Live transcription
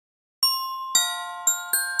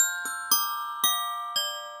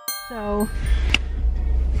So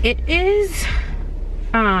it is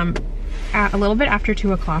at a little bit after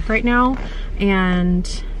 2 o'clock right now,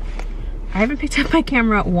 and I haven't picked up my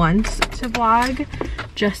camera once to vlog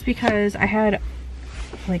just because I had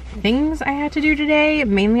like things I had to do today.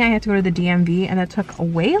 Mainly I had to go to the DMV, and that took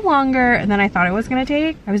way longer than I thought it was gonna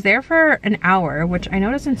take. I was there for an hour, which I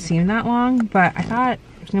know doesn't seem that long, but I thought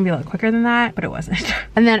it was gonna be a lot quicker than that, but it wasn't.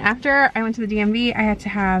 And then after I went to the DMV, I had to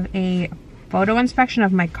have a photo inspection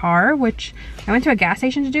of my car, which I went to a gas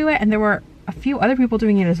station to do it, and there were a few other people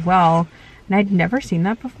doing it as well, and I'd never seen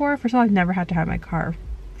that before. First of all, I've never had to have my car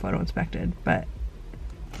photo inspected, but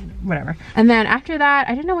whatever. And then after that,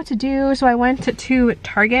 I didn't know what to do, so I went to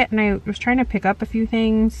Target, and I was trying to pick up a few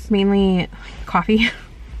things, mainly coffee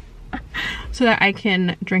so that I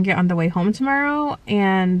can drink it on the way home tomorrow,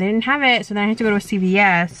 and they didn't have it, so then I had to go to a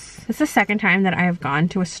CVS. It's the second time that I have gone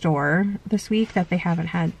to a store this week that they haven't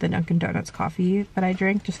had the Dunkin' Donuts coffee that I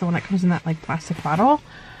drink, just the one that comes in that like plastic bottle.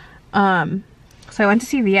 So I went to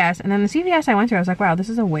CVS, and then the CVS I went to, I was like, wow, this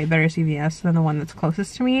is a way better CVS than the one that's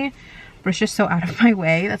closest to me, but it's just so out of my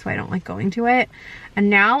way. That's why I don't like going to it. And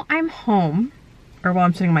now I'm home, or well,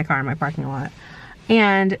 I'm sitting in my car in my parking lot,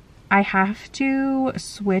 and I have to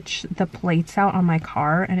switch the plates out on my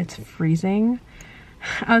car, and it's freezing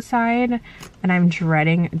outside, and I'm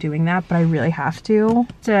dreading doing that, but I really have to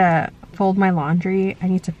fold my laundry. I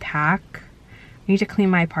need to pack. I need to clean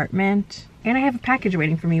my apartment, and I have a package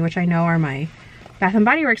waiting for me, which I know are my Bath &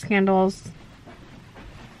 Body Works candles.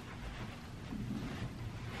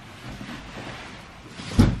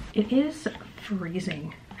 It is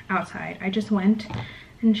freezing outside. I just went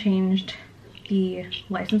and changed the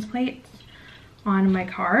license plates on my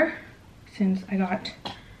car since I got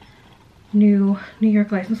new New York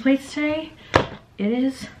license plates today. It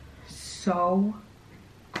is so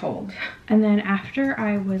cold. And then after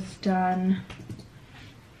I was done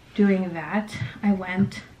doing that, I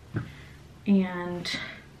went and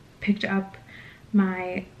picked up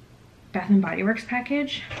my Bath & Body Works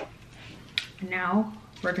package. And now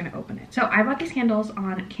we're gonna open it. So I bought these candles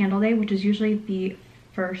on Candle Day, which is usually the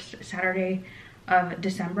first Saturday of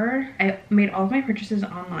December. I made all of my purchases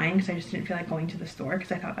online because I just didn't feel like going to the store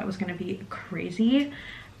because I thought that was going to be crazy,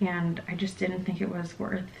 and I just didn't think it was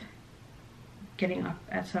worth getting up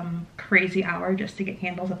at some crazy hour just to get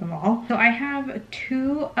candles at the mall. So I have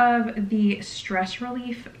 2 of the stress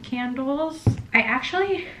relief candles. I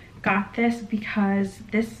actually got this because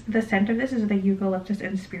the scent of this is the eucalyptus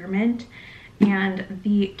and spearmint, and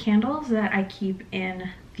the candles that I keep in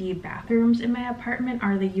the bathrooms in my apartment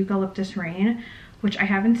are the eucalyptus rain, which I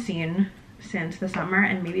haven't seen since the summer,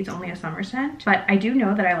 and maybe it's only a summer scent, but I do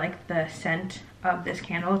know that I like the scent of this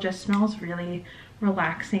candle. It just smells really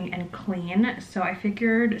relaxing and clean. So I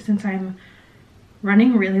figured, since I'm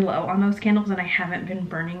running really low on those candles and I haven't been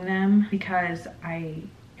burning them because I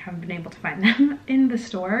haven't been able to find them in the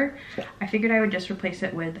store, I figured I would just replace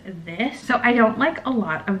it with this. So I don't like a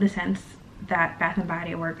lot of the scents that Bath &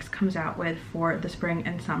 Body Works comes out with for the spring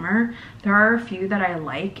and summer. There are a few that I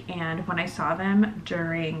like, and when I saw them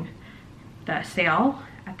during the sale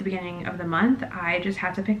at the beginning of the month, I just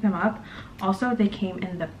had to pick them up. Also, they came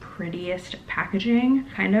in the prettiest packaging.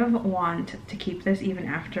 Kind of want to keep this even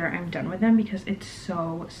after I'm done with them because it's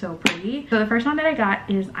so pretty. So the first one that I got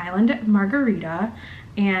is Island Margarita,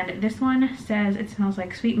 and this one says it smells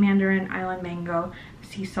like sweet mandarin, island mango,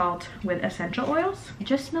 sea salt with essential oils. It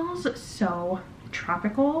just smells so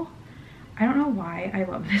tropical. I don't know why I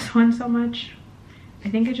love this one so much. I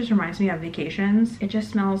think it just reminds me of vacations. It just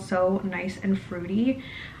smells so nice and fruity.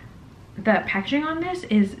 The packaging on this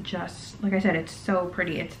is just, like I said, it's so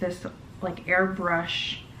pretty. It's this like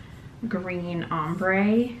airbrush green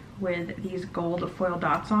ombre with these gold foil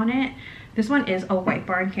dots on it. This one is a White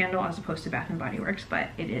Barn candle as opposed to Bath & Body Works, but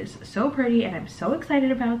it is so pretty, and I'm so excited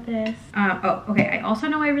about this. Oh, okay, I also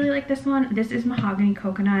know I really like this one. This is Mahogany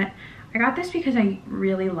Coconut. I got this because I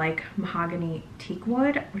really like mahogany teak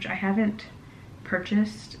wood, which I haven't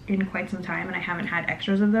purchased in quite some time, and I haven't had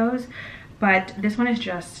extras of those, but this one is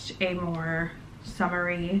just a more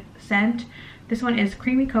summery scent. This one is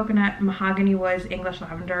Creamy Coconut, Mahogany Woods, English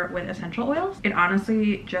Lavender with essential oils. It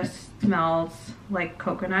honestly just smells like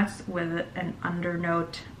coconuts with an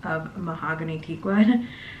undernote of mahogany teak wood.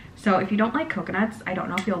 So if you don't like coconuts, I don't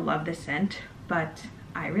know if you'll love this scent, but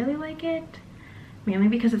I really like it, mainly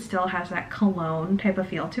because it still has that cologne type of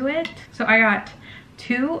feel to it. So I got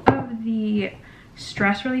 2 of the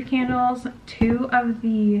stress relief candles, 2 of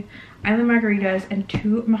the Island Margaritas, and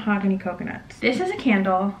 2 mahogany coconuts. This is a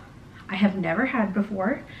candle I have never had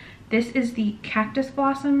before. This is the Cactus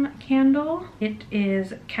Blossom candle. It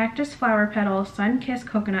is cactus flower petal, sun-kissed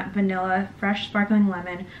coconut, vanilla, fresh sparkling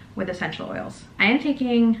lemon with essential oils. I am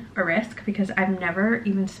taking a risk because I've never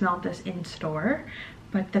even smelled this in store,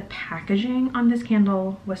 but the packaging on this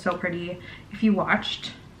candle was so pretty. If you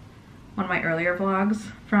watched one of my earlier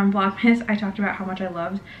vlogs from Vlogmas, I talked about how much I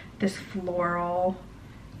loved this floral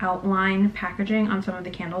outline packaging on some of the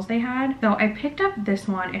candles they had. So I picked up this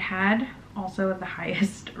one. It had also the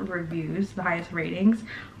highest reviews, the highest ratings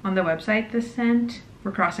on the website this scent.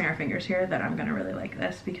 We're crossing our fingers here that I'm gonna really like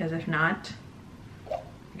this, because if not,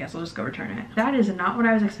 I guess I'll just go return it. That is not what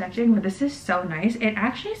I was expecting, but this is so nice. It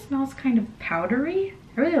actually smells kind of powdery.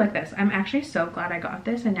 I really like this. I'm actually so glad I got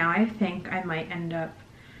this, and now I think I might end up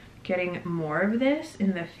getting more of this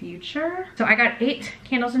in the future. So I got 8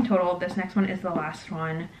 candles in total. This next one is the last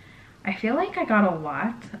one. I feel like I got a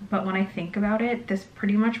lot, but when I think about it, this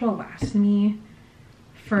pretty much will last me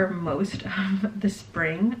for most of the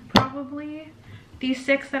spring, probably. These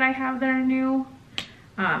 6 that I have that are new,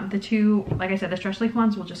 the 2, like I said, the stretch leaf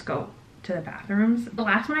ones will just go to the bathrooms. The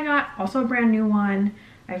last one I got, also a brand new one.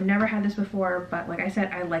 I've never had this before, but like I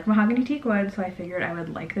said, I like mahogany teak wood, so I figured I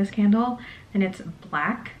would like this candle, and it's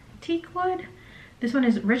black teak wood. This one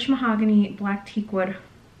is rich mahogany, black teak wood,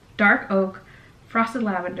 dark oak, frosted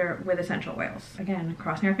lavender with essential oils. Again,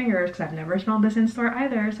 crossing our fingers because I've never smelled this in store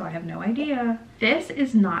either, so I have no idea. This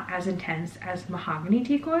is not as intense as mahogany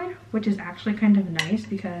teak wood, which is actually kind of nice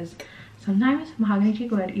because sometimes mahogany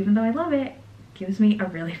teak wood, even though I love it, gives me a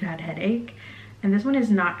really bad headache. And this one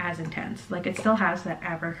is not as intense. Like, it still has that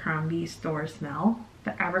Abercrombie store smell,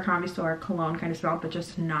 the Abercrombie store cologne kind of smell, but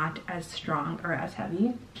just not as strong or as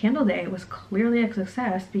heavy. Candle day was clearly a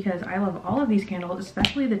success because I love all of these candles,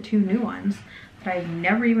 especially the 2 new ones that I've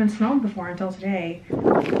never even smelled before until today.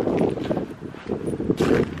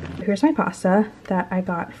 Here's my pasta that I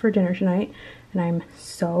got for dinner tonight, and I'm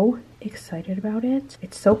so excited about it.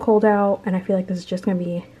 It's so cold out, and I feel like this is just gonna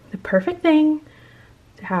be the perfect thing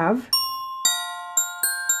to have.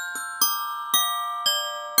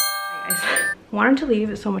 Hi guys. Wanted to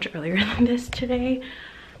leave so much earlier than this today,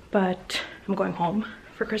 but I'm going home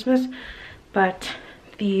for Christmas. But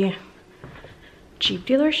the Jeep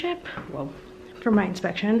dealership, well, for my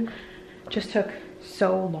inspection, just took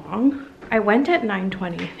so long. I went at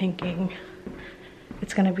 9:20 thinking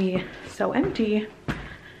it's gonna be so empty,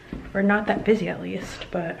 or not that busy at least,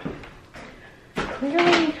 but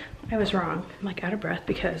clearly I was wrong. I'm like out of breath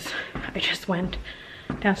because I just went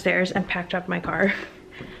downstairs and packed up my car,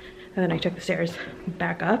 and then I took the stairs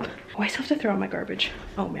back up. Oh, I still have to throw out my garbage.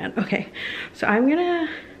 Oh man, okay. So I'm gonna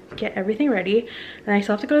get everything ready, and I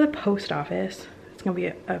still have to go to the post office. It's gonna be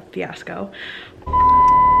a fiasco.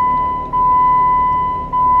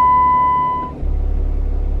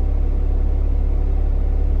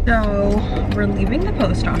 So we're leaving the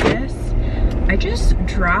post office. I just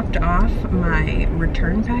dropped off my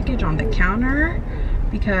return package on the counter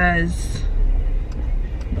because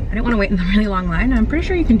I didn't want to wait in the really long line. I'm pretty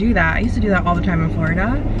sure you can do that. I used to do that all the time in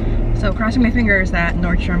Florida. So crossing my fingers that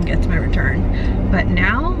Nordstrom gets my return. But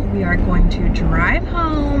now we are going to drive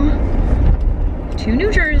home to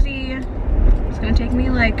New Jersey. It's gonna take me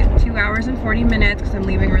like 2 hours and 40 minutes because I'm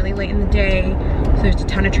leaving really late in the day. So there's a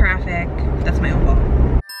ton of traffic. That's my own fault.